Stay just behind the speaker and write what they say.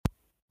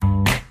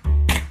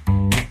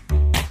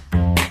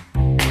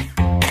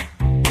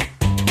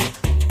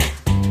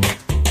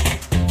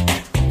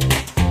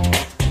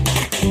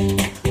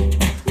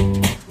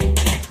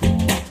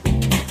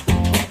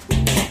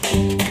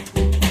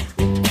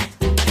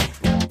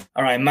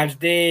All right, match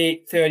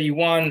day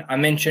 31. I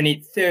mentioned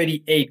it,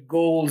 38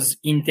 goals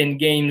in 10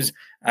 games.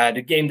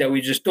 The game that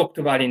we just talked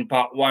about in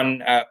part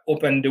one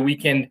opened the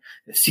weekend,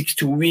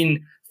 6-2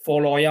 win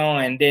for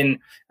Lorient. And then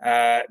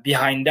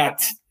behind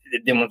that, the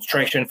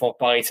demonstration for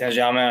Paris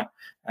Saint-Germain,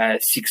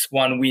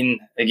 6-1 win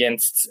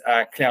against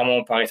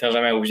Clermont. Paris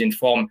Saint-Germain was in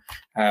form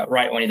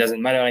right when it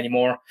doesn't matter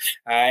anymore.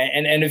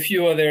 And a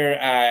few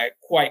other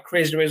quite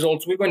crazy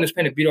results. We're going to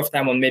spend a bit of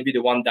time on maybe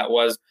the one that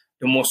was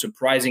the most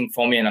surprising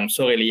for me. And I'm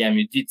sorry, Liam,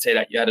 you did say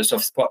that you had a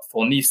soft spot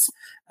for Nice.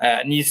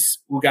 Nice,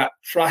 who got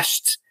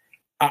trashed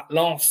at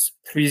Lens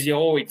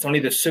 3-0. It's only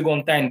the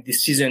second time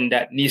this season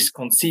that Nice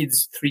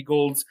concedes 3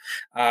 goals.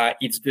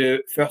 It's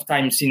the first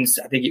time since,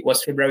 I think it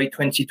was February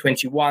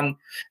 2021,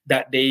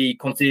 that they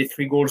conceded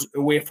 3 goals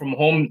away from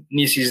home.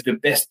 Nice is the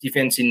best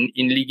defense in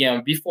Ligue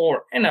 1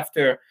 before and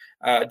after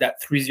that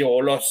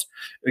 3-0 loss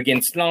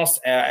against Lens.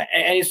 And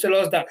it's a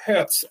loss that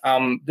hurts.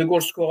 The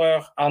goal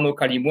scorer, Arnaud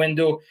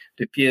Kalimuendo,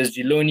 the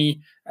PSG loanee,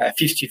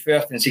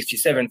 51st and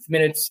 67th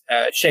minutes.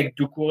 Cheikh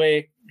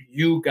Doucouré,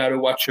 you got to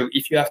watch it.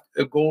 If you have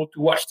a goal to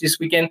watch this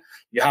weekend,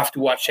 you have to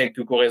watch Cheikh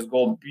Doucouré's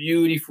goal.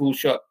 Beautiful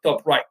shot,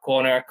 top right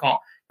corner.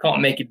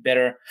 Can't make it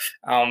better.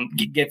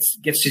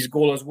 Gets his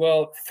goal as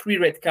well. 3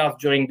 red cards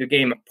during the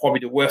game. Probably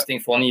the worst thing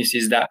for Nice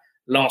is that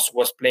Lens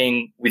was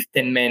playing with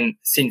 10 men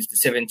since the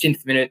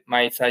 17th minute.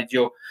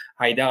 Sadio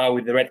Haidara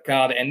with the red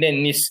card. And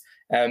then Nice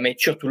made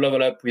sure to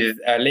level up with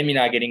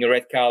Lemina getting a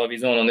red card of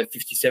his own on the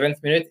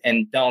 57th minute,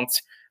 and Dante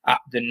at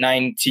the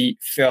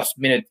 91st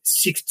minute.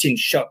 16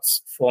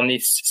 shots for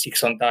Nice,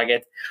 6 on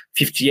target,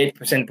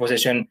 58%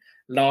 possession.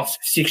 Lens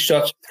 6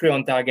 shots, 3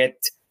 on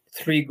target,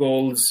 3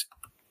 goals.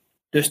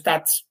 The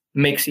stats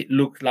makes it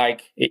look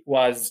like it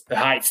was a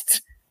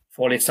heist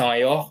for Les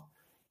Saint-Éor,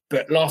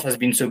 but Lens has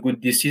been so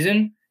good this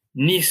season.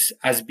 Nice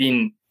has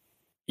been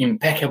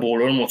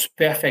impeccable, almost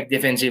perfect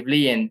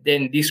defensively, and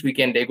then this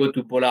weekend they go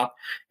to Bollard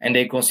and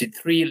they concede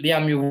 3.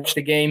 Liam, you watched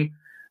the game.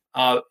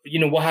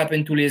 What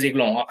happened to Les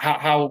Aiglons?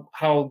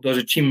 How does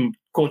a team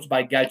coached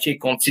by Galtier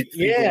concede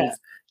 3 goals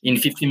in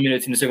 15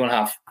 minutes in the second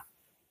half?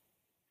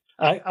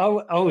 I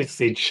was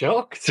in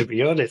shock, to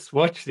be honest.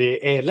 Watch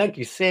like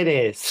you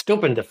said,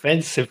 stubborn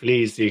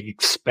defensively as you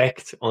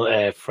expect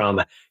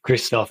from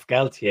Christophe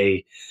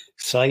Galtier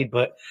side,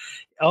 but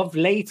of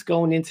late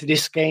going into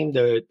this game,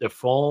 the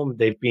form,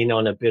 they've been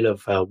on a bit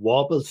of a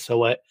wobble.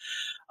 So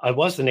I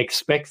wasn't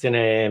expecting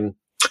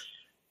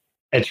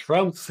a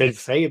trout, I'd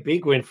say, a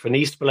big win for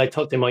Nice, but I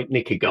thought they might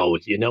nick a goal,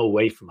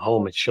 away from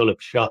home and shut up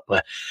shop.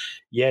 But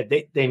yeah,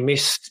 they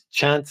missed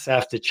chance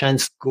after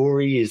chance.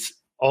 Gouiri is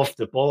off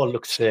the ball,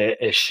 looks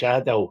a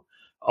shadow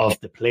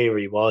of the player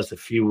he was a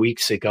few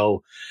weeks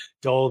ago.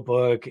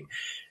 Dolberg,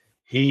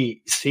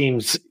 he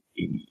seems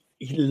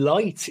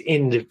light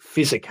in the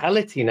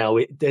physicality now.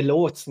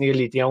 Delort's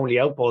nearly the only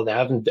outball they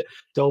haven't.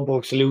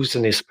 Dolberg's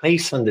losing his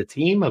place on the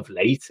team of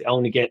late,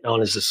 only getting on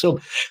as a sub.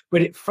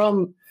 But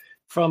from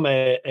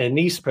a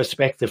Nice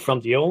perspective, from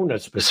the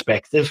owner's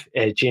perspective,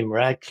 Jim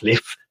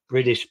Ratcliffe,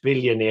 British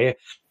billionaire,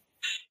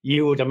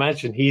 you would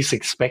imagine he's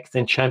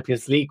expecting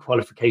Champions League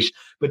qualification.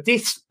 But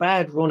this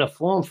bad run of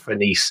form for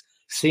Nice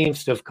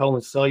seems to have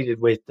coincided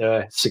with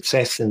their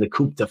success in the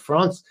Coupe de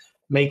France,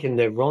 making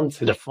the run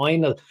to the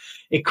final.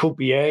 It could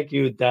be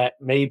argued that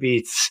maybe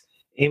it's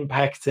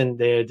impacting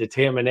their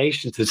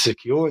determination to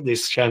secure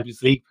this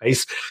Champions League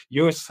place.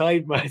 Your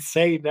side might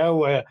say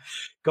now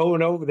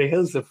going over the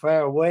hills are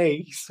far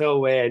away,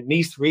 so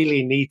Nice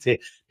really need to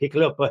pick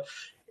it up. But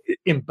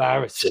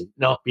embarrassing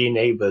not being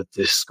able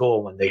to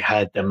score when they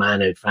had the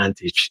man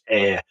advantage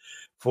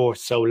for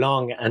so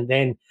long. And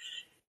then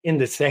in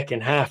the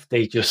second half,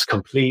 they just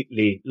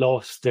completely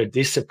lost their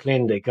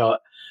discipline. They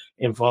got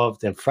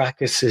involved in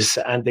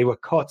fracases, and they were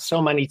caught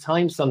so many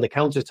times on the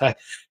counter-attack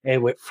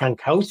with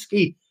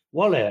Frankowski.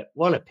 What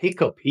a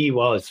pickup he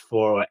was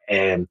for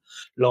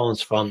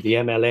Lens from the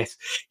MLS.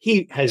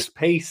 He has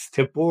pace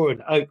to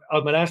board.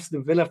 I'm an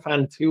Aston Villa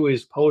fan too.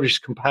 His Polish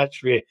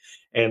compatriot,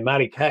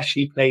 Marek Cash,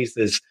 he plays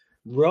as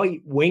right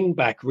wing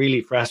back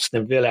really for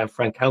Aston Villa, and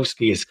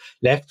Frankowski is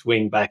left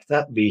wing back.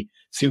 That'd be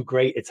 2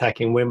 great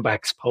attacking wing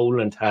backs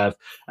Poland have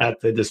at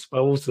the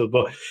disposal.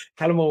 But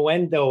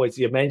Kalimuendo, as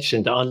you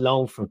mentioned, on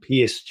loan from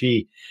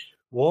PSG,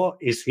 what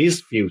is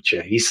his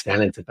future? He's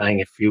starting to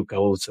bang a few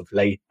goals of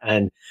late.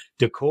 And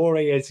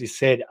Doucouré, as you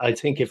said, I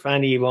think if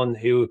anyone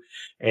who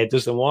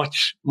doesn't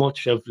watch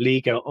much of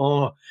Liga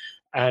 1,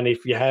 and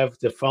if you have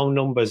the phone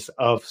numbers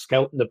of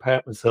scouting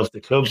departments of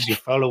the clubs you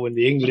follow in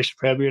the English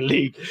Premier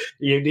League,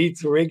 you need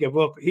to ring him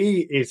up.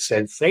 He is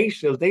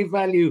sensational. They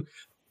value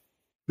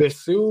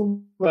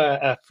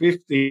Bissouma at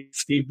 50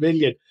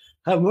 million.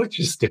 How much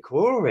is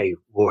Doucouré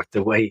worth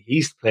the way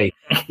he's played?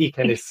 He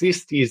can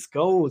assist his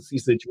goals.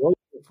 He's a driving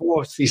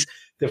force. He's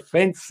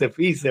defensive.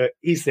 He's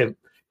a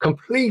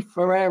complete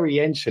Ferrari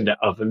engine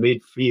of a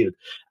midfield.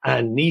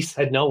 And Nice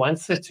had no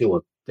answer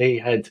to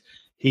him.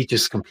 He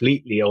just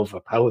completely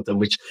overpowered them,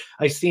 which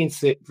I seem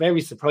very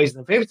surprising.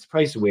 I'm very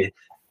surprised with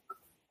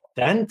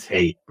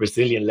Dante,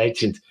 Brazilian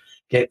legend,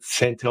 get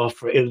sent off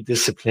for ill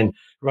discipline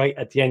right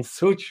at the end.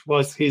 Such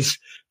was his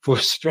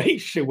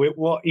frustration with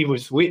what he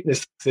was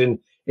witnessing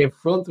in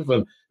front of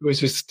him. It was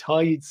just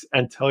tides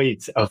and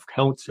tides of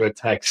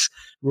counter-attacks,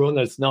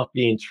 runners not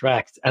being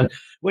tracked. And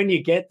when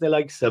you get the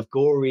likes of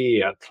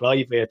Gorey or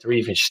Kluivert or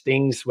even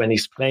Stings when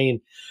he's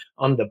playing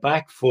on the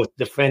back foot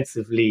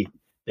defensively,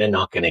 they're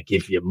not going to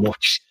give you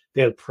much.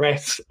 They'll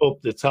press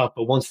up the top,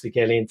 but once they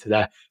get into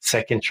that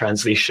second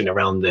transition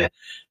around the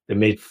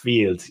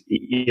midfield,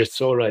 you're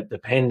sort of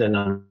dependent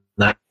on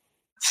that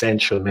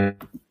central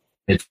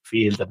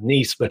midfield of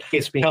Nice. But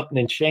it's been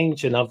happening,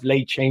 changing of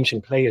late,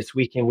 changing players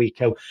week in,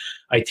 week out.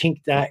 I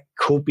think that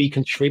could be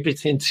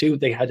contributing to.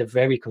 They had a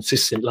very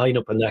consistent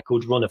lineup and that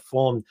good run of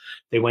form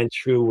they went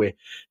through with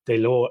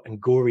Delort and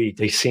Gouiri.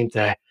 They seemed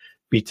to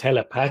be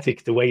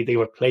telepathic the way they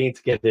were playing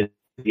together.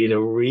 A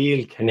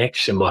real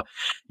connection, but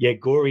yeah,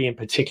 Gouiri in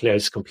particular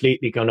has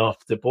completely gone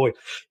off the boil.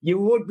 You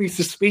would be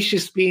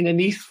suspicious being a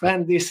Nice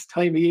fan this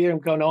time of year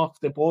and gone off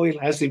the boil.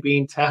 Has he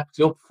been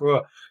tapped up for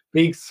a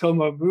big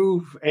summer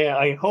move?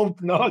 I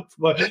hope not,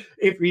 but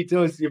if he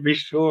does, you'll be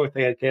sure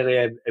they'll get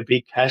a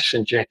big cash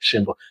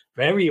injection. But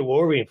very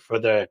worrying for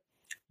the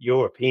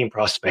European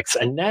prospects.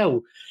 And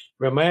now,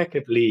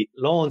 remarkably,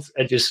 Lens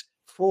are just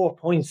 4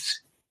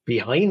 points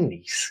behind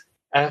Nice.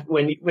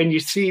 When you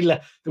see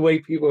the way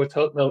people were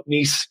talking about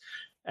Nice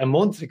a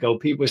month ago,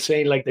 people were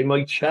saying like they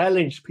might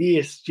challenge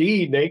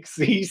PSG next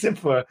season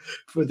for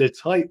the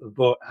title.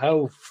 But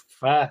how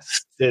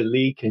fast the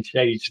league can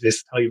change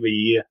this time of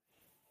year.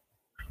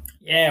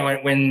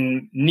 Yeah,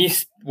 when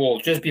Nice, well,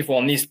 just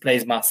before Nice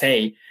plays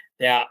Marseille,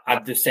 they're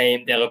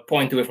a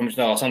point away from each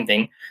other or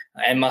something,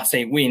 and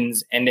Marseille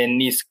wins, and then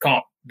Nice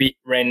can't beat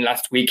Rennes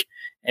last week,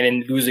 and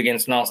then lose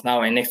against Lens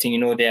now, and next thing you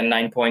know, they're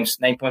 9 points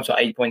or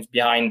 8 points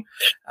behind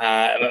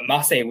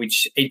Marseille,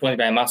 which 8 points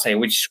behind Marseille,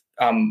 which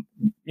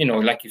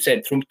like you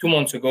said, 2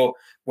 months ago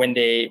 1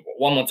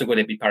 month ago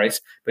they beat Paris,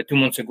 but 2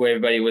 months ago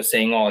everybody was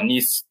saying, oh,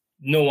 Nice,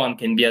 no one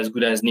can be as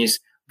good as Nice.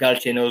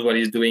 Galtier knows what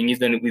he's doing. He's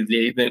done it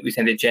with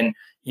Saint-Etienne.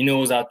 He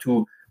knows how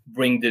to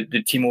bring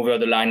the team over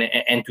the line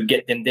and to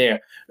get them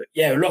there. But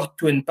yeah, a lot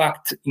to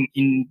unpack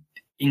in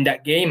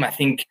that game. I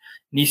think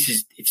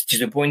Nice it's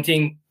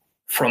disappointing.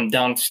 From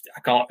Dant, I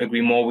can't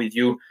agree more with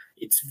you.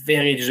 It's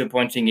very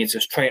disappointing. It's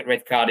a straight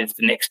red card. It's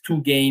the next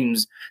 2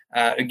 games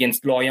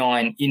against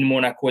Lorient and in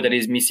Monaco that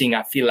is missing.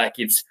 I feel like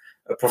it's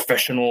a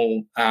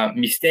professional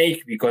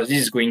mistake because this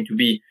is going to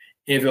be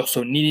ever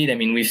so needed. I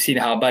mean, we've seen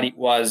how bad it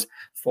was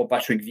for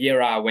Patrick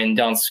Vieira when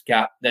Dant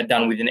got that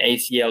done with an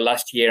ACL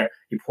last year.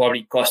 It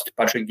probably cost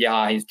Patrick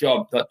Vieira his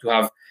job not to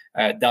have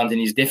Dant in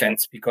his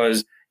defense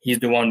because he's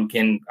the one who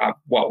can,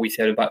 what we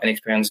said about an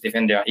experienced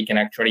defender, he can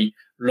actually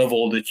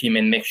level the team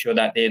and make sure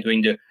that they're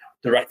doing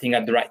the right thing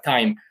at the right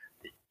time.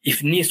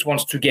 If Nice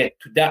wants to get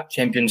to that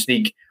Champions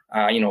League,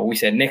 we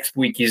said next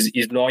week is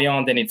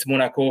Lorient, then it's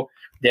Monaco.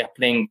 They're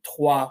playing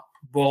Troyes,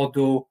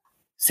 Bordeaux,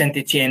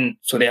 Saint-Etienne.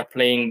 So they're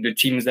playing the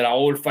teams that are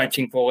all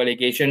fighting for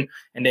relegation.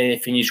 And then they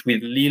finish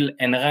with Lille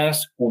and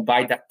Reims, who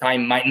by that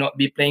time might not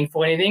be playing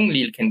for anything.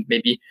 Lille can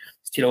maybe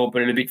still hope a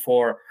little bit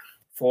for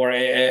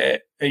a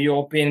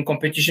European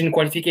competition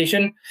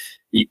qualification.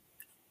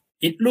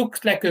 It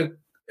looks like a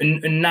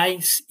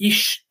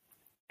nice-ish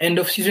end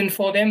of season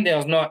for them.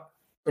 There's not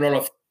a lot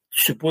of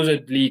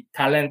supposedly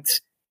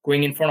talent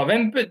going in front of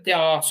them, but there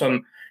are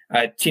some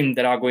teams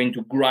that are going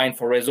to grind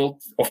for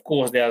results. Of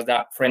course, there's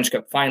that French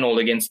Cup final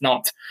against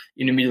Nantes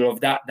in the middle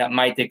of that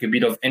might take a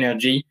bit of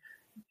energy.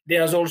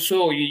 There's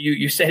also,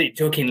 you said it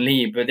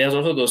jokingly, but there's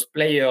also those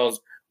players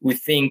who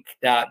think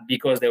that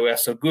because they were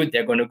so good,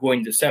 they're going to go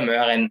in the summer.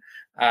 And,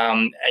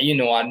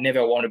 I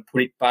never want to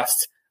put it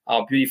past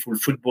our beautiful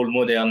football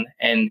modern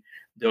and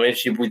the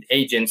relationship with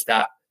agents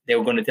that they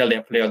were going to tell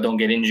their player, don't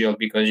get injured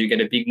because you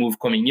get a big move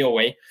coming your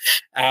way.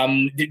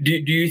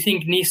 Do you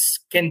think Nice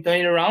can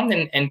turn it around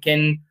and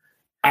can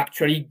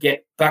actually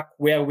get back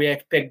where we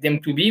expect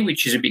them to be,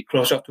 which is a bit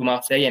closer to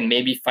Marseille and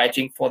maybe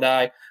fighting for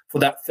that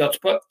third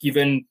spot,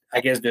 given,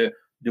 I guess, the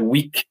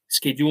weak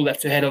schedule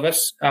that's ahead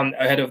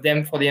of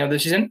them for the end of the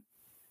season?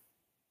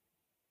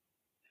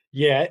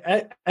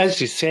 Yeah,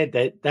 as you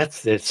said,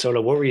 that's the sort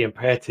of worrying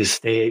part is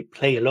they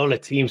play a lot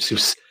of teams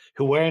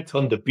who aren't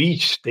on the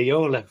beach. They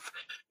all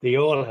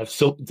have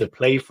something to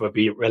play for,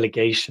 be it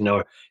relegation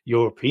or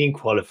European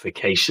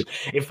qualification.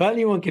 If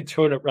anyone can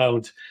turn it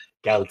around,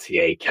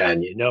 Galtier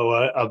can.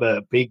 I'm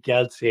a big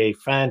Galtier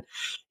fan.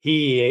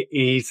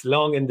 He's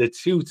long in the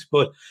tooth,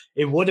 but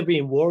it would have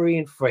been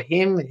worrying for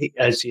him.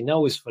 As you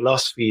know, his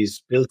philosophy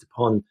is built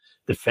upon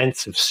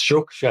defensive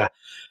structure,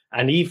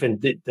 and even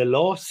the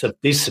loss of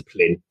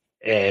discipline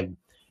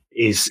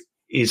is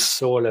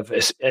sort of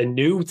a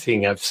new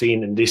thing I've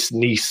seen in this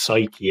Nice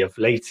psyche of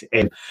late.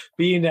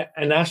 Being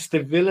an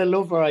Aston Villa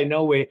lover, I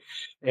know with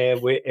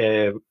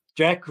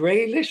Jack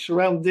Grealish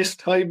around this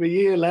time of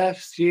year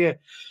last year,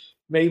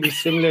 maybe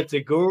similar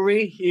to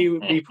Gouiri, he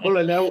would be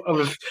pulling out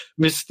of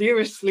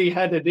mysteriously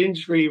had an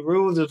injury,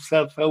 ruled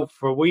himself out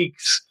for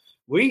weeks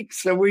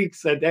weeks and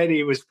weeks, and then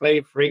he was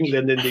playing for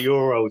England in the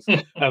Euros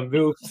and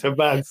moved to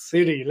Man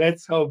City.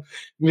 Let's hope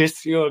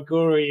Monsieur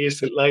Gouiri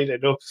isn't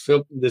lining up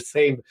something the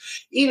same.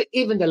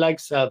 Even the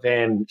likes of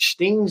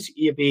Stings,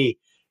 you'd be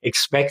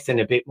expecting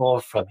a bit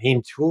more from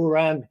him.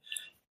 Thuram,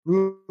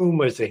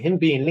 rumours of him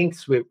being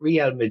linked with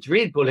Real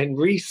Madrid, but in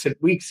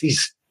recent weeks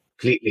he's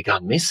completely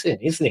gone missing,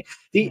 isn't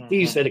he?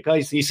 These are the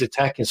guys, these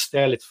attacking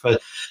starlets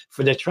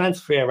for the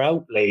transfer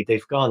outlay.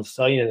 They've gone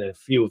signing a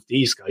few of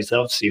these guys,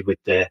 obviously with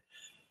the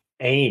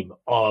aim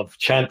of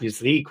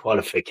Champions League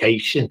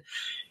qualification.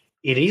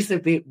 It is a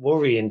bit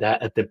worrying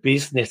that at the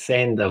business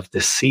end of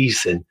the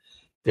season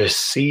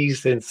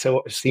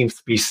sort of seems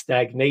to be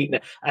stagnating.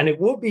 And it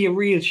would be a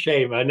real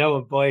shame. I know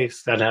I'm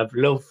biased and have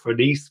love for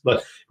Nice, but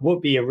it would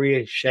be a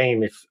real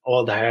shame if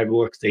all the hard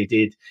work they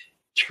did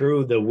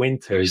through the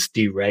winter is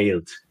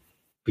derailed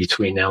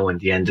between now and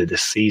the end of the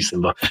season.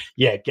 But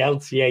yeah,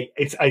 Galtier,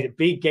 it's a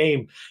big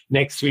game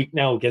next week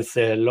now against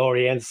the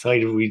Lorient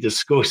side we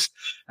discussed,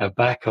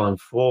 back on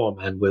form,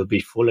 and will be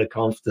full of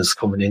confidence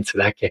coming into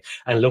that game.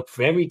 And look,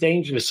 very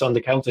dangerous on the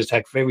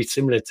counter-attack, very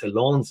similar to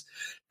Lens.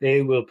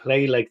 They will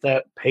play like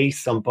that,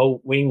 pace on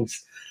both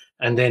wings,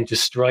 and then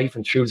just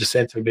driving through the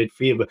centre of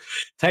midfield. But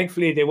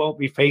thankfully, they won't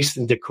be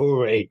facing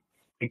Doucouré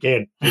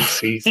again this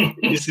season.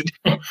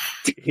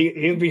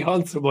 He'll be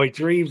haunting my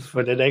dreams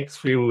for the next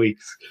few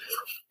weeks.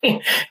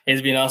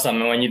 It's been awesome.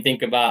 And when you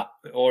think about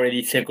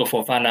already Seko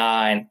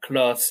Fofana and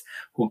Klose,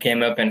 who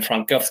came up, and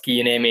Frankowski,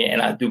 you name it,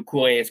 and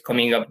Doucouré is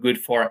coming up good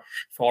for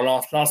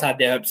Lens. Lens had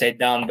their upside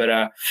down,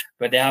 but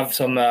they have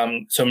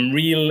some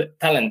real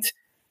talent.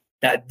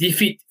 That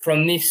defeat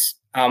from Nice,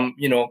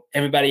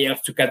 everybody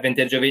else took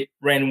advantage of it.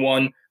 Rennes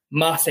won,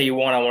 Marseille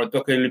won. I want to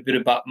talk a little bit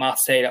about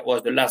Marseille. That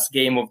was the last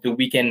game of the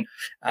weekend,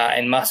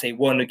 and Marseille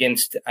won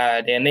against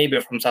their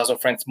neighbor from south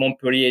of France,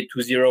 Montpellier,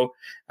 2-0.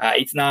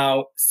 It's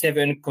now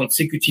 7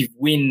 consecutive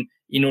wins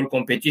in all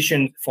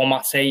competition for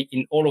Marseille.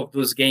 In all of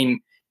those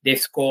games,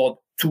 they've scored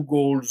 2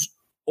 goals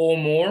or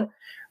more.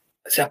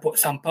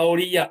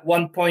 Sampaoli, at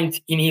one point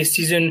in his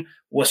season,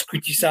 was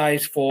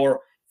criticized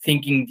for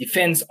thinking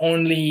defense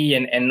only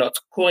and not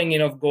scoring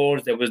enough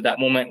goals. There was that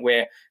moment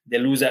where they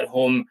lose at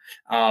home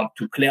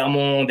to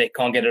Clermont. They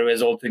can't get a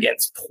result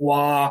against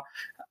Troyes.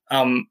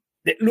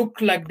 They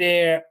look like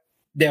they're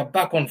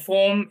back on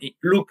form. It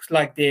looks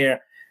like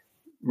they're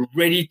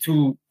ready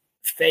to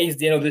face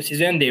the end of the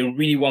season. They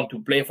really want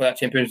to play for that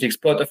Champions League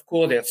spot. Of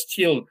course, they're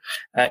still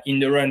in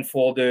the run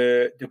for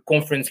the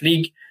Conference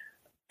League.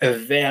 A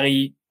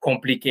very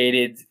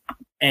complicated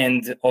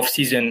end of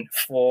season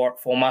for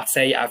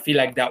Marseille. I feel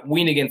like that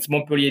win against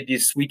Montpellier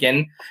this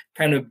weekend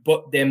kind of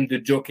bought them the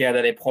joker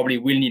that they probably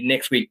will need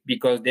next week,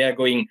 because they are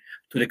going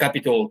to the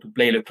capital to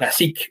play Le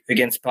Classique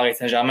against Paris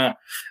Saint-Germain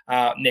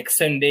next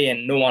Sunday,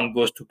 and no one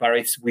goes to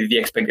Paris with the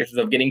expectations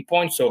of getting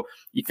points. So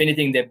if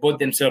anything, they bought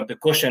themselves the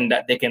caution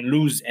that they can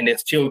lose and they're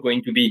still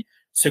going to be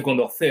second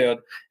or third.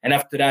 And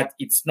after that,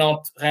 it's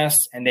Nantes,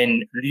 Reims, and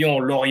then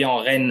Lyon,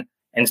 Lorient, Rennes,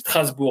 and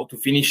Strasbourg to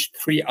finish.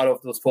 3 out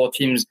of those 4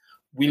 teams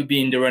will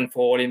be in the run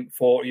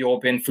for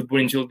European football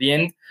until the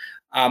end.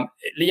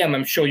 Liam,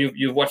 I'm sure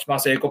you've watched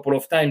Marseille a couple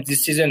of times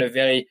this season. A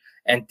very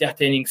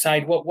entertaining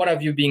side. What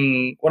have you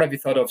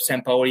thought of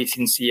Sampaoli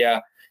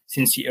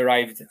since he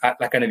arrived at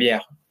La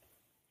Canebière?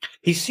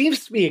 He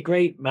seems to be a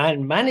great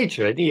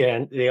manager.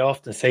 And they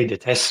often say the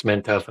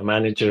testament of a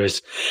manager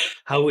is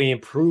how he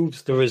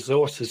improves the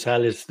resources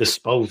at his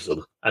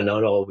disposal and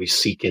not always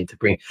seeking to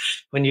bring.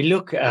 When you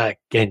look at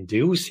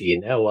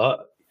Guendouzi,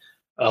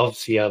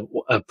 obviously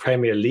a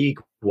Premier League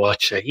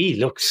watcher, he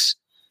looks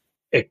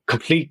a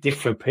complete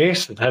different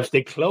person. Have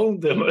they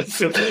cloned him?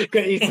 So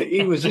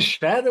he was a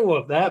shadow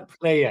of that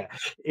player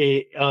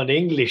on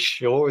English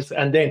shores.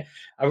 And then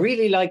I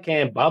really like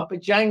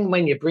Bapajang.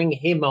 When you bring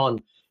him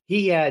on,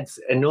 he adds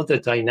another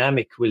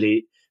dynamic with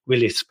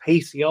his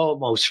pace. He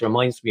almost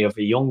reminds me of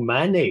a young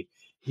Mane.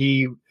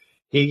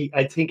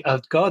 I think,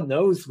 God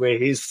knows where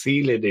his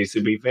ceiling is.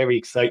 It'd be very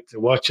exciting to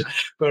watch.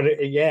 But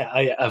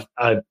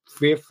I'm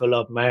fearful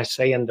of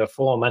Marseille and their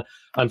form, and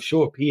I'm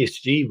sure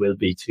PSG will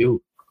be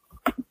too.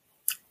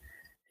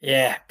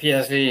 Yeah,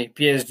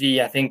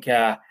 PSG. I think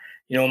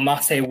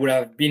Marseille would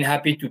have been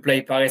happy to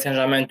play Paris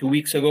Saint-Germain 2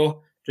 weeks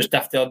ago, just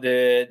after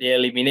the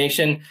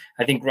elimination.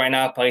 I think right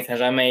now Paris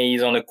Saint-Germain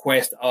is on a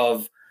quest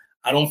of.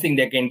 I don't think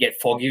they can get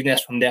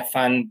forgiveness from their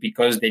fan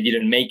because they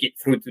didn't make it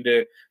through to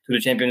the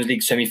Champions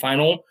League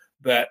semi-final.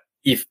 But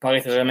if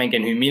Paris Saint-Germain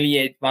can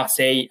humiliate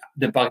Marseille,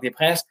 the Parc des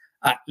Princes,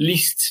 at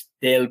least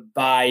they'll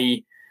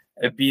buy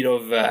a bit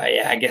of,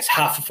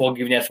 half of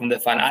forgiveness from the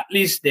fan. At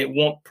least they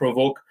won't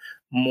provoke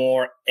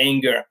more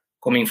anger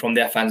coming from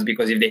their fans,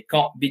 because if they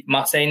can't beat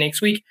Marseille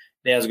next week,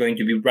 there's going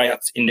to be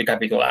riots in the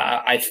capital.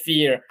 I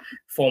fear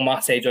for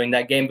Marseille during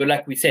that game. But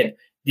like we said,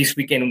 this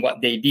weekend,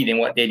 what they did and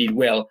what they did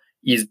well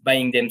is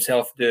buying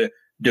themselves the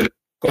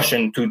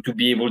caution to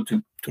be able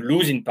to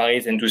lose in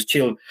Paris and to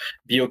still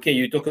be okay.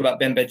 You talk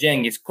about Bamba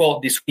Dieng. He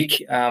scored this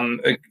week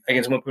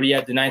against Montpellier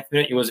at the 9th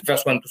minute. He was the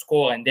first one to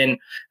score, and then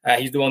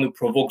he's the one who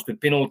provokes the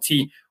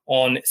penalty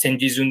on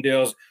Cengiz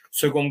Under's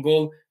second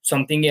goal.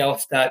 Something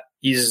else that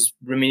is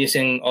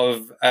reminiscent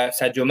of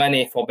Sadio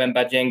Mane for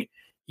Bemba Dieng.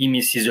 He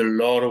misses a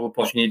lot of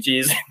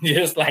opportunities,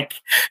 just like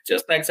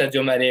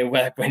Sadio Mane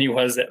when he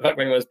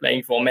was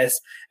playing for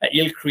Metz.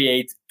 He'll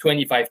create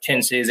 25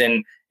 chances,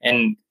 and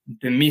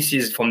the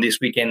misses from this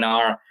weekend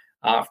are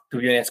to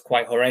be honest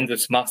quite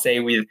horrendous.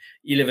 Marseille with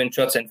 11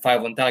 shots and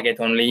 5 on target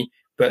only,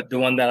 but the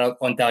ones that are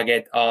on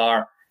target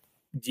are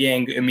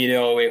Dieng a meter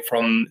away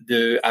from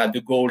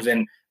the goals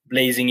and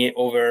blazing it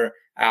over.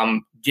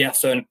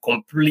 Gerson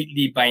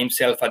completely by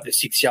himself at the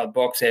 6-yard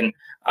box, and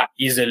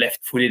he's a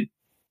left-footed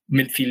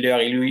midfielder.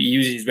 He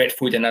uses his right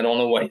foot, and I don't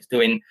know what he's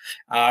doing.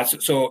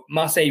 So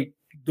Marseille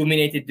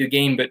dominated the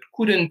game, but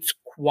couldn't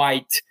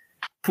quite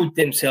put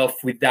themselves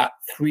with that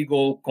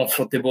 3-goal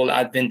comfortable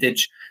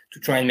advantage to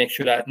try and make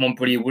sure that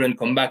Montpellier wouldn't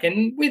come back.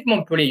 And with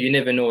Montpellier, you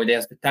never know.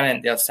 There's the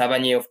talent. There's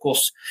Savanier, of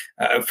course.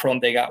 Up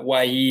front, they got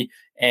Wahi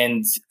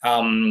and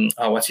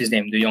what's his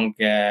name? The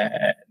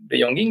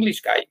young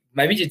English guy,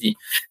 Mavidi,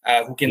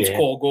 who can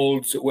score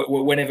goals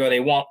whenever they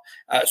want.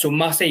 So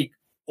Marseille,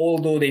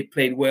 although they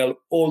played well,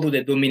 although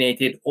they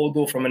dominated,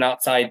 although from an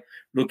outside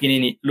looking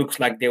in, it looks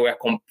like they were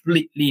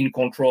completely in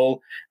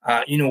control.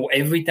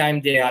 Every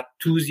time they are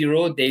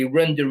 2-0, they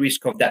run the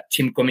risk of that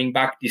team coming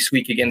back. This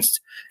week against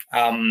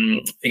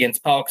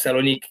PAOK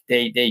Salonique.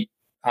 They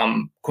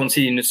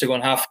conceded in the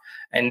second half,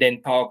 and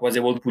then PAOK was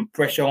able to put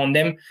pressure on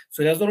them.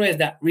 So there's always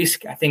that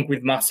risk, I think,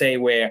 with Marseille,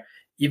 where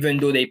even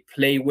though they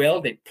play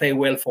well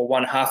for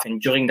one half, and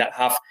during that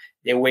half,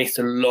 they waste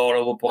a lot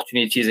of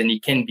opportunities, and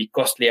it can be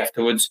costly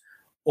afterwards.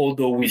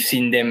 Although we've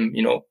seen them,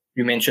 you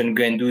mentioned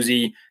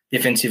Guendouzi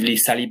defensively.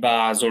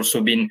 Saliba has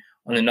also been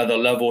on another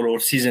level all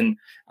season.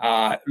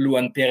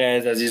 Luan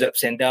Perez has his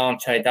ups and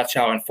downs. Chalet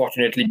Tachar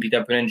unfortunately picked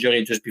up an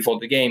injury just before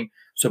the game.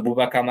 So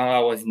Bouba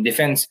Kamara was in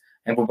defense,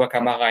 and Bouba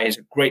Kamara is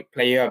a great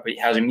player, but he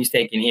has a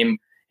mistake in him,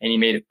 and he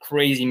made a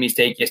crazy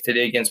mistake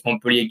yesterday against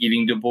Montpellier,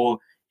 giving the ball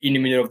in the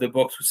middle of the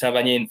box to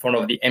Savanier in front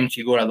of the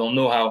empty goal. I don't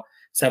know how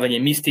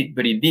Savanier missed it,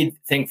 but he did,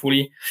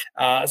 thankfully.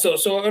 So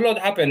a lot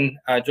happened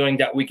during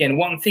that weekend.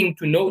 One thing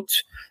to note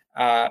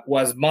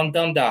was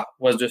Mandanda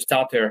was the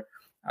starter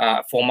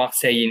for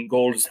Marseille in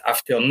goals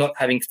after not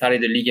having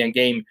started the Ligue 1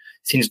 game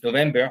since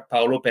November.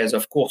 Pau Lopez,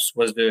 of course,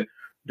 was the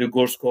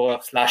goal scorer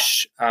 /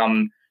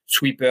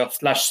 sweeper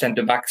 /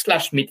 centre-back /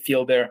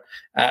 midfielder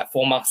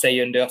for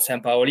Marseille under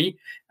Sampaoli.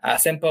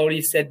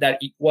 Sampaoli said that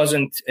it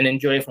wasn't an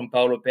injury from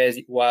Pau Lopez,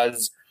 it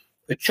was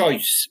a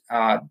choice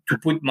to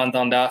put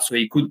Mandanda so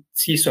he could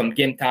see some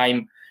game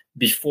time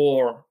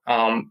before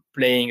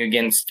playing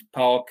against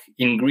PAOK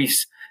in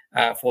Greece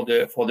for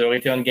the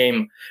return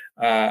game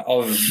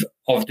of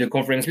the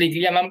Conference League.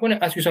 Liam, I'm going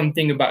to ask you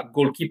something about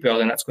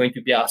goalkeepers, and that's going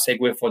to be our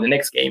segue for the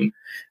next game.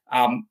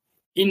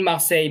 In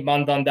Marseille,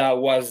 Mandanda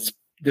was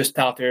the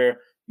starter,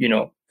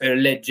 a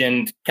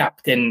legend,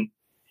 captain.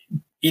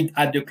 He'd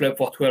at the club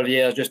for 12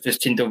 years, just a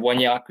stint of 1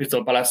 year at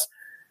Crystal Palace.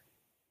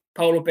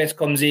 Pau Lopez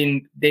comes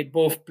in, they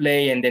both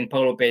play, and then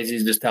Pau Lopez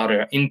is the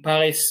starter. In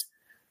Paris,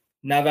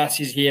 Navas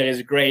is here,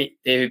 is great.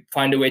 They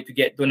find a way to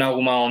get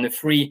Donnarumma on the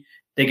free.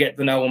 They get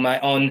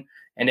Donnarumma on,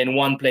 and then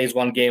one plays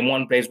one game.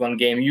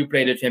 You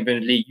play the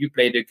Champions League, you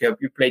play the Cup,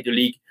 you play the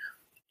league.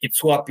 It's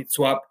swap.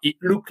 It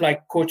looked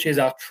like coaches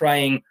are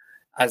trying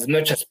as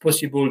much as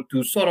possible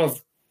to sort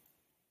of,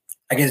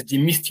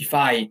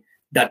 demystify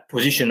that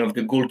position of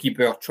the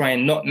goalkeeper, try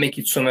and not make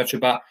it so much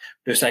about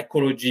the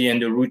psychology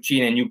and the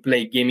routine, and you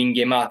play game in,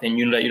 game out, and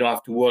you don't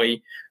have to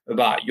worry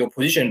about your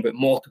position, but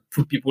more to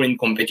put people in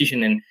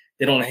competition, and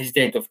they don't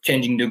hesitate of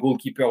changing the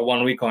goalkeeper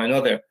 1 week or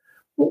another.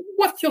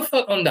 What's your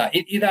thought on that?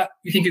 Is that,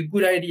 you think, a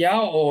good idea,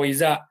 or is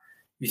that,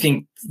 you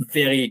think,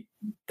 very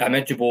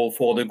damageable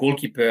for the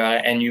goalkeeper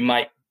and you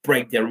might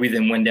break their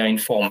rhythm when they're in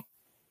form?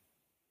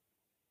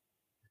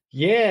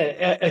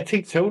 Yeah, I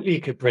think totally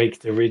you could break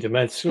the rhythm.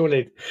 And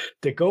surely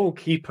the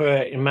goalkeeper,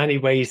 in many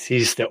ways,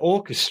 he's the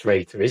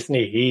orchestrator, isn't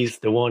he? He's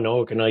the one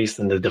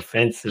organising the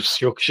defensive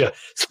structure,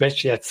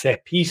 especially at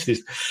set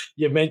pieces.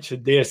 You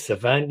mentioned there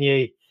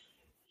Savanier,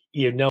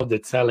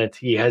 the talent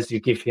he has. You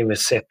give him a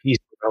set piece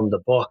from the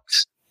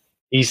box.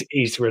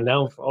 He's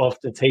renowned for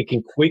often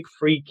taking quick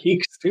free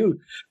kicks too.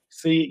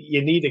 So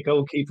you need a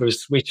goalkeeper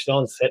switched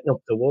on, setting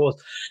up the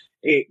walls.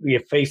 We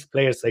have faced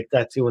players like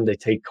that too when they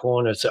take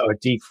corners or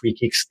deep free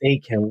kicks. They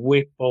can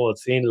whip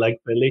balls in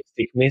like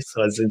ballistic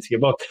missiles into your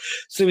box.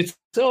 So it's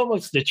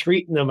almost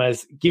treating them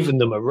as giving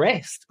them a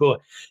rest.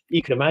 But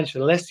you can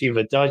imagine, unless you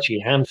have a dodgy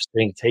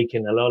hamstring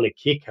taking a lot of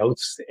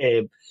kickouts,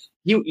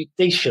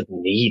 they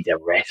shouldn't need a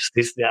rest.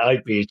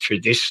 I'd be a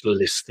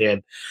traditionalist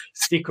and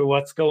stick with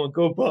what's going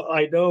good. But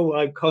I know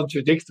I'm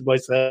contradicting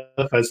myself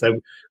as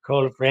I'm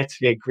calling for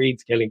Etienne Green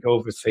to getting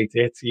over St.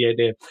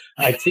 Etienne.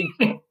 I think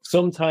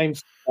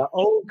sometimes their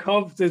own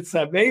confidence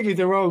and maybe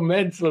their own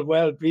mental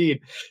well-being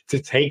to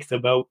take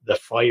them out the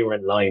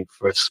firing line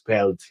for a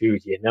spell too,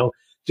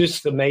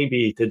 just so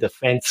maybe the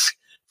defence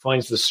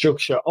finds the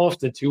structure,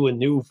 often to a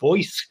new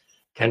voice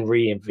can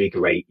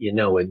reinvigorate, a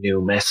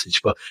new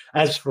message. But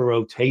as for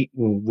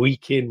rotating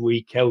week in,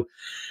 week out,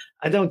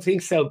 I don't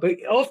think so. But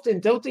often,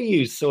 don't they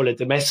use sort of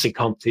domestic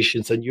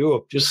competitions in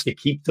Europe just to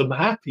keep them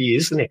happy,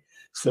 isn't it?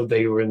 So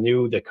they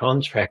renew the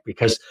contract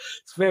because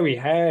it's very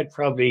hard,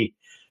 probably.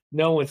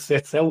 No one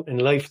sets out in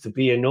life to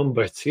be a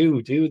number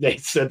two, do they?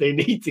 So they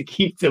need to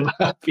keep them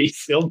happy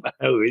somehow,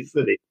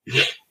 isn't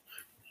it?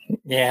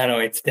 Yeah, no,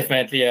 it's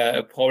definitely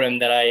a problem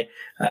that I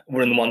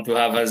wouldn't want to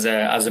have as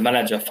a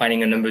manager,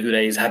 finding a number two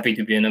that is happy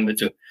to be a number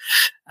two.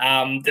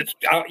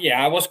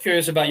 I was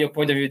curious about your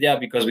point of view there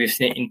because we've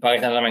seen it in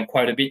Paris Saint-Germain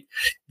quite a bit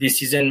this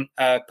season.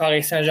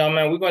 Paris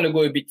Saint-Germain, we're going to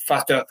go a bit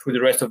faster through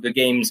the rest of the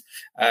games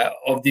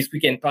of this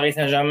weekend. Paris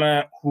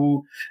Saint-Germain,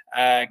 who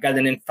got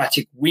an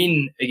emphatic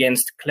win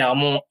against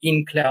Clermont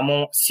in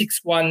Clermont,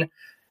 6-1,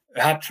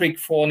 a hat-trick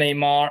for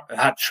Neymar, a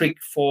hat-trick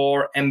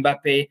for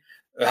Mbappe,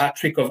 a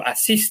hat-trick of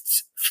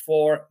assists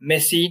for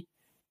Messi.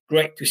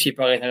 Great to see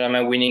Paris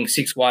Saint-Germain winning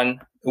 6-1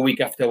 a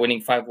week after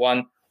winning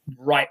 5-1,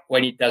 right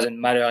when it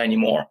doesn't matter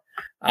anymore.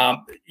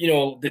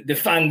 The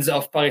fans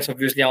of Paris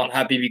obviously aren't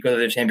happy because of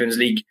the Champions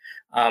League.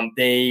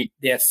 They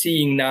are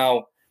seeing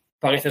now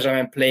Paris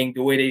Saint-Germain playing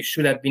the way they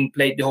should have been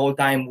played the whole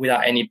time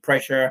without any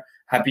pressure,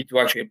 happy to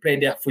actually play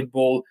their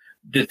football.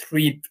 The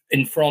three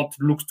in front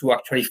looks to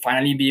actually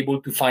finally be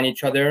able to find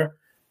each other.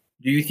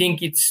 Do you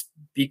think it's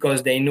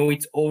because they know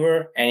it's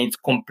over and it's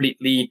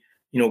completely,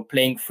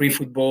 playing free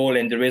football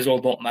and the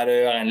result don't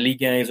matter and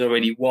Ligue 1 is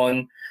already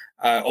won?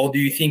 Or do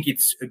you think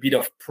it's a bit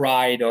of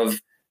pride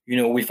of,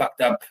 we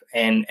fucked up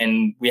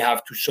and we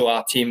have to show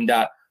our team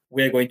that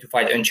we're going to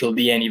fight until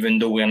the end, even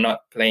though we're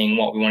not playing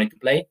what we wanted to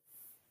play?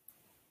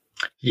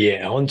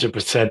 Yeah,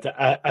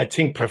 100%. I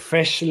think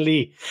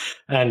professionally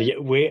and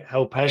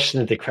how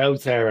passionate the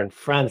crowds are in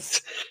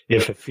France,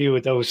 if a few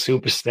of those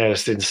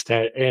superstars didn't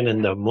start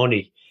earning their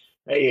money,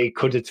 it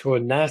could have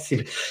turned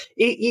nasty.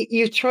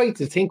 You try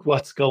to think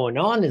what's going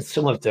on in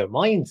some of their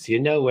minds,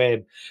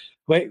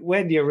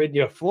 when you're in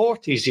your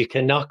 40s, you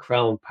can knock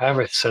around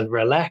Paris and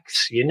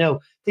relax.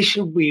 They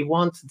should be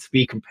wanting to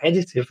be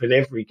competitive in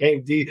every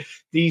game.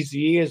 These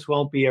years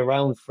won't be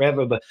around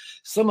forever, but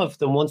some of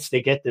them, once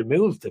they get the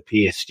move to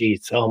PSG,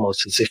 it's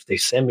almost as if they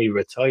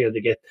semi-retire.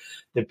 They get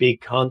the big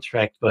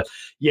contract. But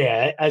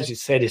yeah, as you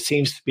said, it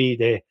seems to be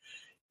the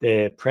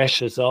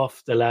pressure's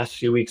off the last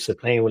few weeks of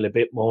playing with a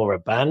bit more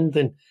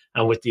abandon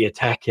and with the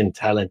attacking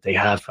talent they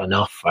have on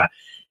offer.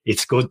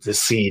 It's good to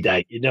see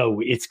that,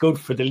 it's good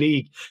for the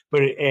league.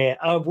 But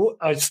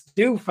I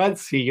do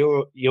fancy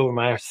your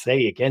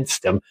Marseille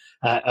against them.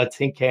 I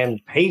think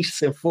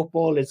pace in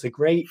football is a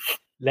great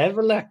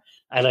leveler,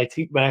 and I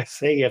think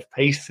Marseille have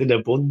pace in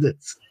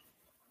abundance.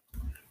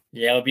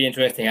 Yeah, it'll be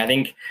interesting. I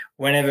think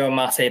whenever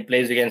Marseille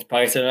plays against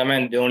Paris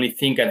Saint-Germain, the only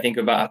thing I think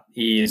about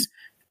is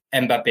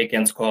Mbappe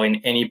can score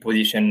in any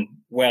position,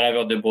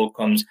 wherever the ball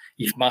comes.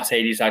 If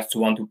Marseille decides to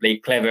want to play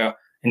clever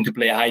and to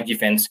play high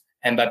defense,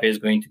 Mbappe is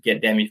going to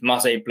get them. If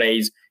Marseille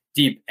plays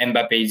deep,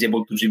 Mbappe is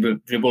able to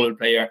dribble a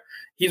player.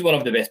 He's one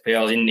of the best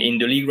players in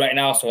the league right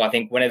now. So I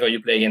think whenever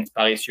you play against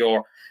Paris,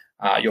 you're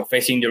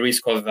facing the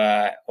risk of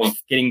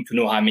getting to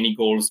know how many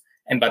goals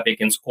Mbappe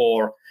can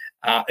score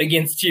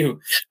against you.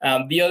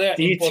 The other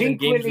important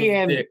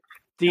games.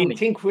 Do you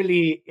think will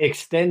he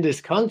extend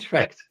his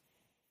contract?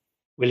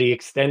 Will he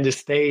extend his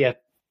stay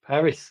at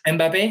Paris?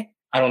 Mbappe?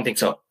 I don't think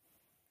so.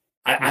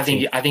 I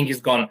think he's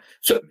gone.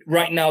 So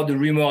right now, the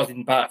rumors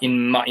in France,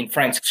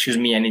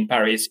 and in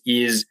Paris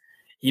is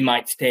he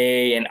might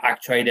stay, and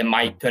actually they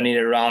might turn it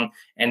around.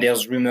 And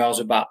there's rumors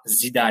about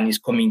Zidane is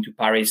coming to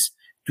Paris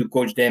to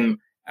coach them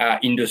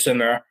in the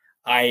summer.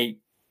 I'm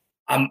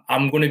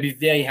going to be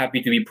very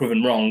happy to be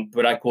proven wrong,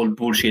 but I call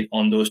bullshit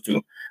on those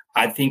two.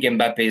 I think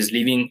Mbappe is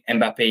leaving.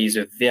 Mbappe is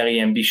a very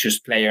ambitious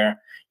player.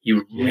 He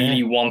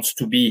really wants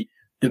to be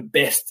the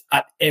best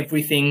at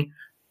everything.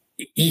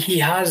 He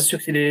has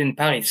succeeded in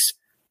Paris.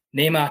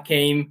 Neymar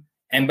came,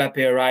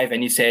 Mbappe arrived,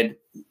 and he said,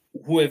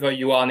 whoever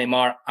you are,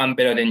 Neymar, I'm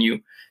better than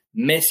you.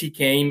 Messi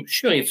came.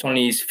 Sure, it's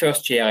only his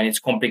first year and it's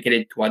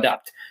complicated to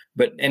adapt.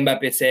 But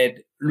Mbappe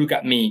said, look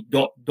at me.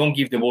 Don't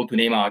give the ball to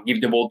Neymar.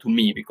 Give the ball to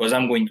me because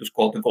I'm going to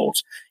score the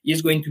goals.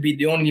 He's going to be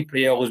the only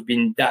player who's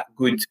been that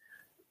good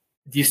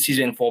this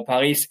season for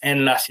Paris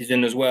and last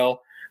season as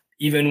well.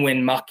 Even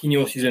when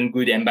Marquinhos isn't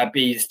good,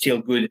 Mbappe is still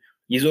good.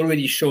 He's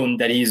already shown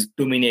that he's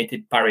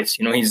dominated Paris.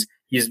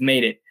 He's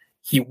made it.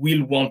 He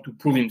will want to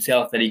prove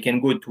himself that he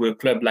can go to a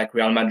club like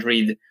Real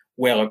Madrid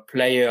where a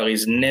player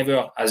is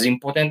never as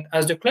important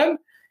as the club,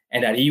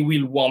 and that he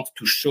will want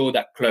to show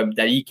that club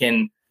that he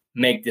can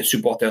make the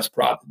supporters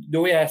proud.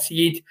 The way I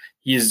see it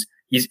is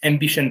his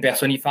ambition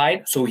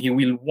personified, so he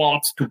will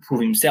want to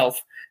prove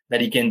himself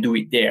that he can do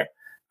it there.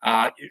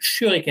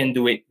 Sure, he can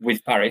do it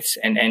with Paris,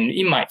 and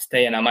he might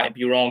stay, and I might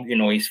be wrong.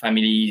 His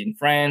family is in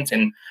France,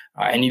 and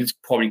he's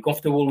probably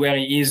comfortable where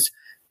he is,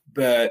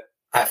 but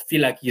I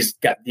feel like he's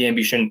got the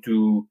ambition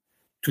to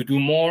do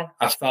more.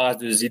 As far as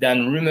the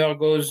Zidane rumor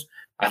goes,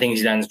 I think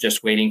Zidane's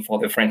just waiting for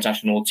the French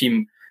national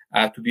team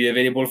to be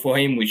available for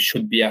him, which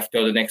should be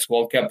after the next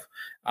World Cup.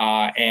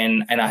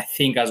 And I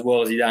think as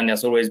well, Zidane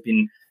has always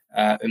been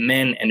a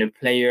man and a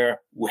player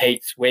who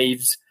hates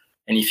waves.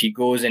 And if he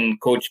goes and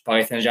coach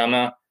Paris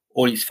Saint-Germain,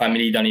 all his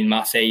family down in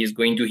Marseille is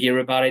going to hear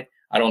about it.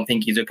 I don't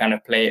think he's a kind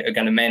of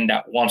man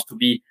that wants to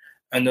be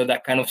under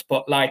that kind of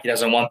spotlight. He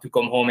doesn't want to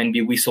come home and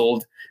be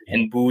whistled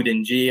and booed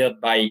and jeered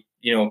by,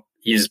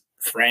 his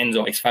friends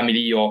or his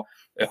family or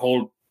a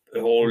whole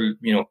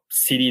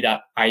city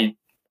that I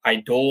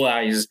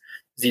idolize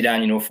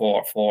Zidane,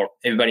 for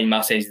everybody in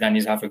Marseille. Zidane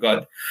is half a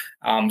god.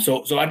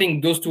 So I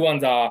think those two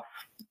ones are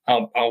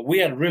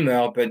weird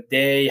rumor, but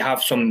they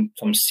have some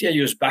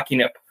serious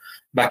backing up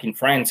back in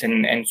France.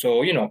 And so,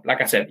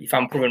 like I said, if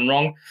I'm proven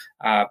wrong,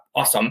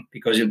 awesome,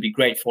 because it'll be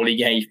great for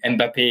Ligue 1 if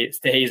Mbappé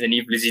stays and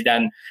if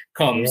Zidane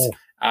comes.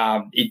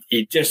 Yeah.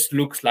 It just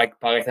looks like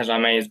Paris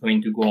Saint-Germain is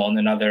going to go on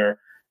another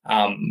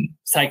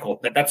cycle.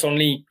 But that's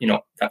only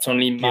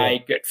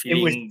my gut feeling.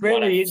 It was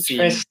very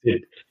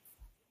interesting.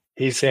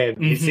 His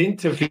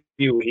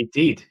interview he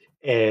did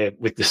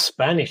with the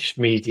Spanish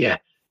media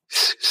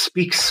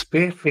speaks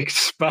perfect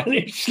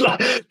Spanish.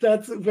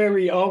 That's a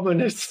very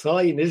ominous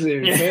sign, isn't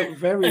it?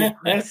 Very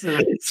impressive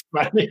in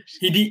Spanish.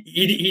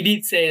 He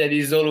did say that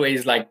he's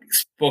always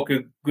spoke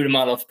a good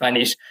amount of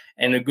Spanish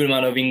and a good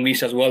amount of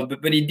English as well.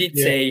 But he did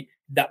say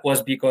that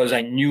was because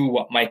I knew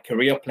what my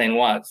career plan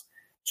was.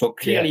 So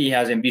clearly he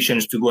has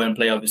ambitions to go and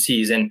play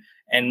overseas.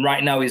 And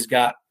right now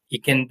he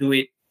can do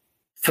it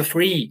for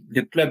free.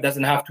 The club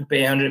doesn't have to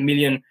pay 100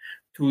 million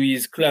to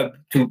his club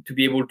to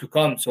be able to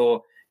come.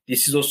 So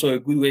this is also a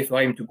good way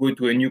for him to go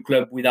to a new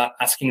club without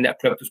asking that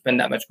club to spend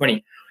that much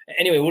money.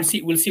 Anyway, we'll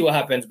see what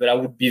happens, but I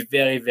would be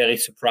very, very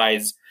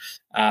surprised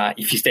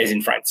if he stays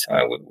in France.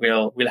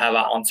 We'll have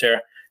our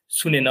answer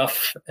soon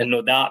enough, and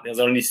no doubt there's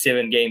only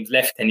 7 games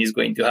left, and he's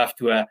going to have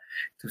to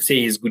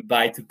say his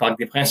goodbye to Parc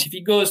des Princes if he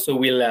goes. So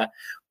we'll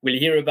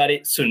hear about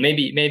it soon.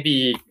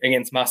 Maybe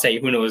against Marseille,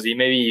 who knows?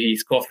 Maybe he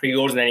scores 3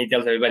 goals and then he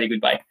tells everybody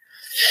goodbye.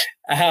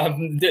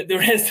 The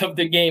rest of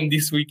the game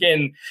this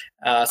weekend,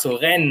 so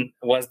Rennes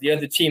was the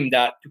other team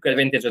that took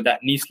advantage of that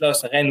Nice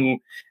loss. Rennes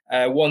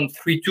who won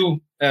 3-2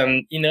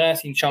 in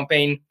Reims in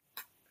Champagne.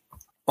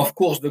 Of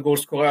course, the goal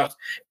scorers,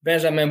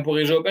 Benjamin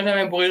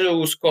Bourigeaud.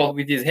 Who scored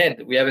with his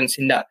head. We haven't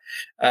seen that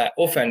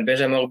often.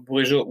 Benjamin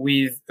Bourigeaud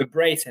with a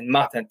brace, and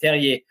Martin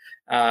Terrier,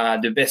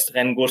 the best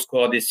Rennes goal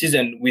scorer this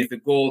season, with the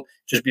goal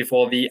just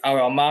before the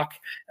hour mark.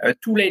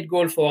 2 late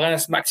goal for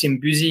Reims. Maxime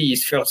Buzy,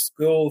 his first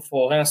goal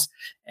for Reims,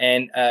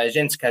 and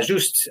Jens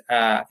Cajuste,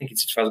 I think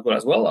it's his first goal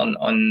as well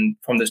on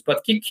from the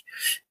spot kick.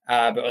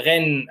 But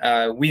Rennes,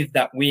 with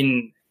that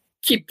win,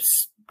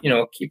 keeps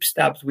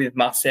tabs with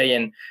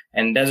Marseille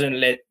and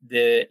doesn't let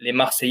Les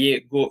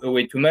Marseillais go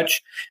away too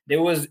much.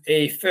 There was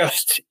a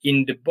first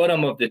in the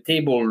bottom of the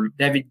table.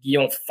 David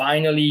Guillon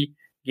finally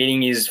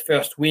getting his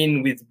first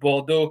win with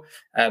Bordeaux.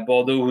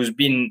 Bordeaux, who's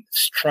been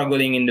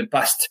struggling in the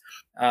past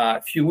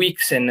few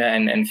weeks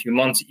and few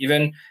months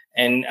even,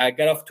 and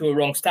got off to a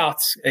wrong start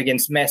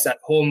against Metz at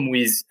home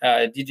with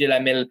DJ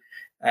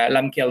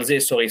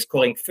Lamkelze,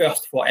 scoring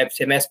first for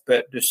FC Metz,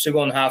 but the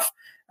second half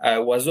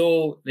was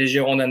all Les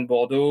Girondins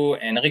Bordeaux,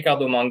 and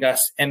Ricardo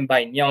Mangas,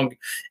 Mbaye Niang,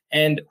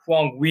 and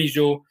Huang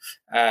Guizhou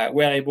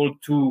were able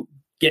to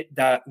get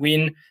that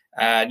win.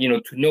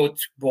 To note,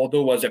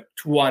 Bordeaux was up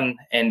 2-1,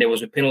 and there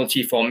was a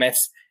penalty for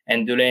Metz,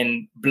 and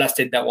Delaine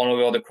blasted that one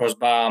over the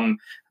crossbar. I'm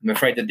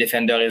afraid the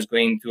defender is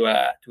going to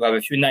have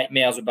a few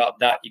nightmares about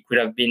that. It could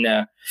have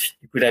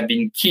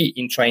been key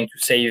in trying to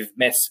save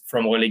Metz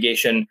from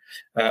relegation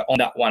on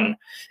that one.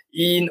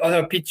 In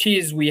other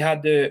pitches, we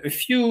had a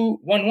few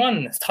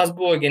 1-1.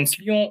 Strasbourg against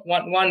Lyon,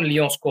 1-1.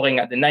 Lyon scoring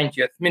at the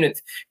 90th minute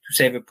to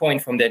save a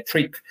point from their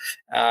trip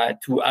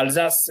to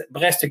Alsace.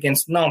 Brest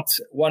against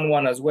Nantes,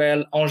 1-1 as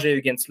well. Angers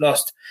against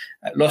Lille,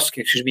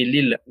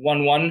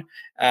 1-1.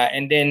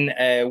 And then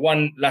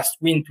one last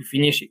win to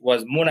finish. It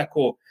was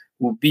Monaco,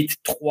 who beat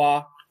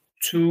Troyes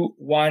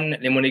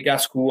 2-1. Les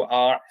Monégasques, who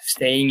are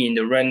staying in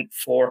the run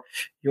for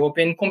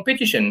European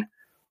competition.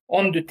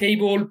 On the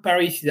table,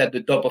 Paris is at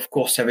the top, of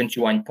course,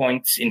 71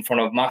 points in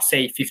front of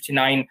Marseille,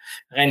 59,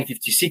 Rennes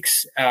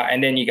 56,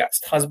 and then you got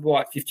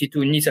Strasbourg at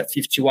 52, Nice at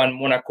 51,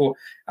 Monaco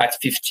at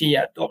 50.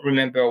 I don't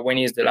remember when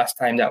is the last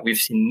time that we've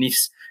seen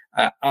Nice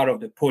out of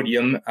the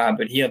podium,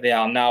 but here they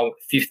are now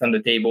 5th on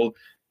the table.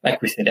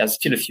 Like we said, there's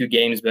still a few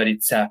games, but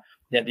it's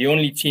they're the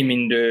only team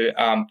in the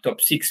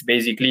top 6,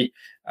 basically,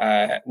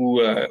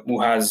 who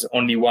has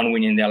only 1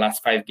 win in their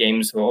last 5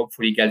 games. So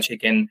hopefully Galtier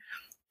can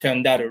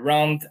turn that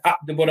around. At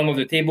the bottom of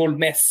the table,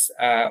 Metz,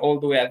 all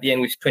the way at the end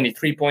with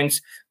 23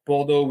 points.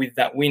 Bordeaux, with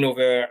that win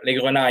over Les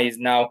Grenats, is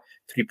now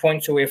 3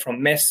 points away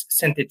from Metz.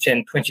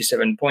 Saint-Etienne,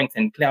 27 points,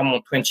 and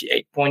Clermont,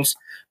 28 points.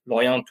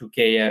 Lorient took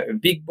a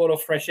big ball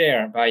of fresh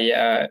air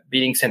by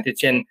beating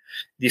Saint-Etienne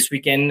this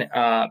weekend,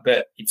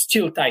 but it's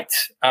still tight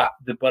at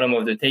the bottom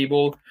of the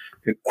table.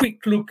 A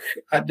quick look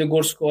at the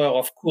goal scorer,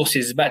 of course,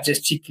 is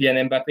majestic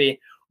Kylian Mbappé.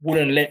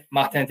 Wouldn't let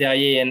Martin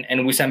Terrier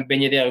and Wissam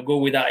Ben Yedder go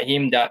without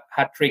him. That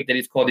hat-trick that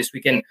he scored this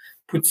weekend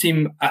puts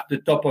him at the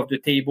top of the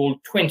table.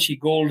 20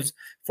 goals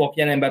for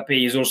Kylian Mbappé.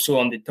 He's also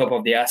on the top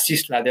of the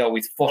assist ladder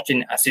with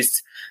 14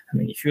 assists. I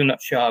mean, if you're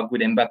not sure how good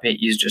Mbappé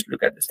is, just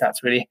look at the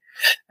stats, really.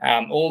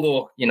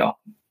 Although,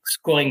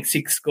 scoring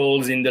 6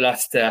 goals in the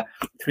last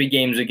 3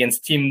 games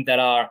against teams that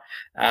are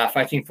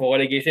fighting for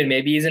relegation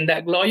maybe isn't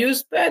that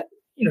glorious, but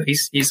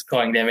he's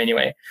scoring them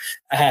anyway.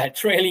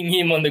 Trailing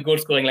him on the goal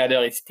scoring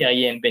ladder is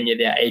Terrier and Ben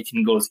Yedder,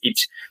 18 goals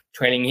each.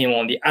 Trailing him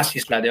on the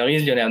assist ladder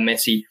is Lionel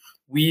Messi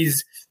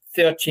with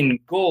 13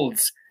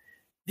 goals.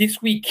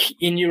 This week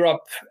in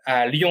Europe,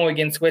 Lyon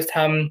against West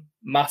Ham,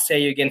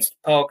 Marseille against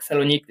PAOK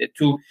Salonique, the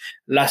 2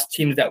 last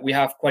teams that we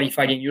have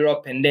qualified in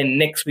Europe. And then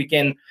next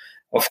weekend,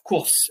 of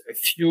course, a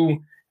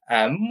few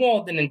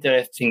more than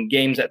interesting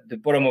games at the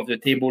bottom of the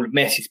table.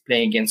 Metz is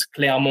playing against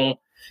Clermont.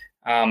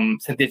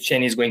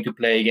 Saint-Etienne is going to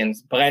play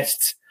against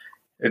Brest.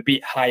 A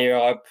bit higher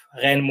up,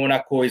 Rennes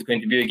Monaco is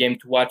going to be a game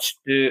to watch.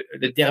 The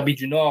Derby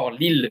du Nord,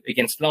 Lille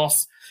against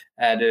Lens.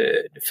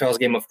 The first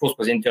game, of course,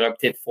 was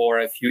interrupted for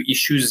a few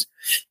issues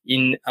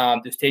in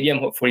the stadium.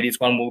 Hopefully this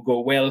one will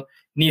go well.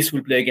 Nice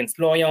will play against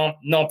Lorient,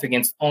 Nantes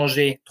against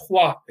Angers,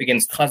 Troyes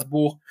against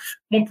Strasbourg,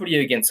 Montpellier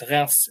against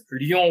Reims,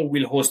 Lyon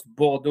will host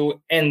Bordeaux,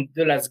 and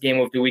the last game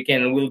of the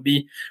weekend will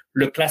be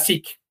Le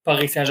Classique,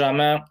 Paris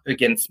Saint-Germain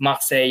against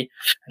Marseille,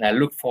 and I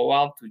look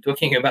forward to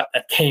talking about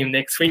that game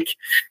next week.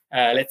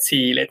 Let's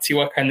see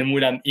what kind of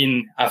mood I'm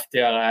in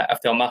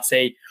after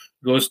Marseille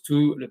goes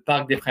to le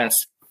Parc des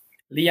Princes.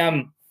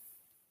 Liam,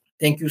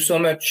 thank you so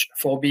much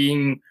for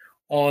being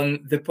on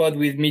the pod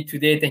with me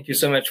today. Thank you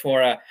so much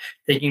for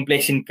taking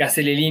place in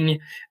Cassel-les-Lignes.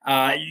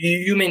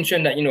 You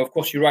mentioned that of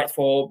course you write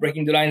for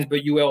Breaking the Lines,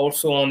 but you were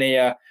also on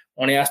a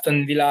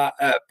Aston Villa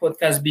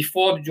podcast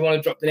before. Did you want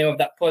to drop the name of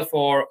that pod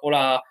for all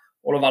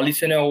of our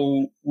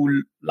listeners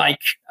who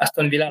like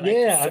Aston Villa?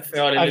 Yeah, suffer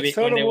a little bit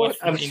when they watch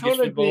English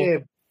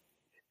football?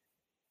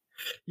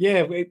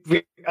 I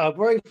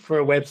work for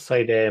a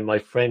website. My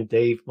friend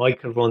Dave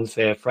Michael runs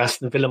for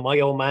Aston Villa.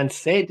 My Old Man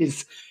Said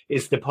is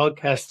the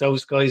podcast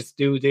those guys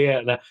do there,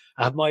 and I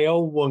have my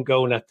own one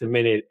going at the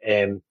minute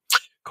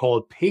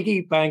called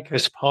Piggy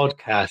Bankers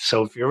Podcast.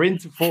 So if you're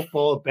into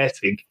football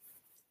betting,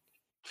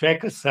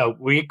 check us out.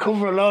 We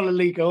cover a lot of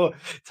league.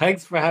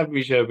 Thanks for having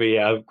me, Jeremy.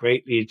 I've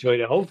greatly enjoyed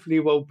it. Hopefully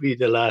it won't be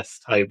the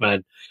last time,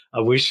 man. I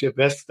wish you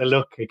best of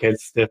luck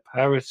against the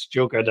Paris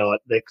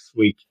juggernaut next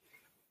week.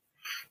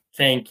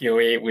 Thank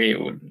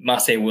you.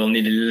 Marseille will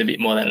need a little bit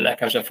more than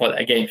that for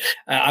that game.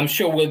 I'm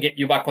sure we'll get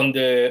you back on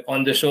the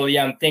show,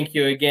 Liam. Thank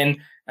you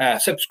again.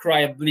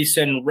 Subscribe,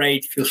 listen,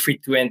 rate. Feel free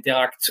to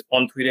interact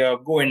on Twitter.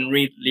 Go and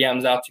read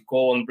Liam's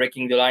article on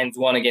Breaking the Lines.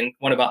 One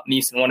about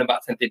Nice and one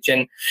about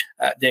Saint-Etienne.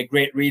 They're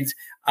great reads.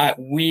 I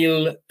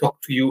will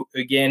talk to you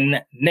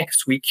again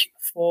next week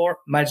for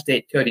match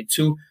day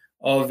 32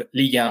 of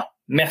Ligue 1.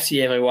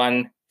 Merci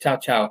everyone. Ciao,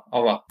 ciao.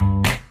 Au revoir.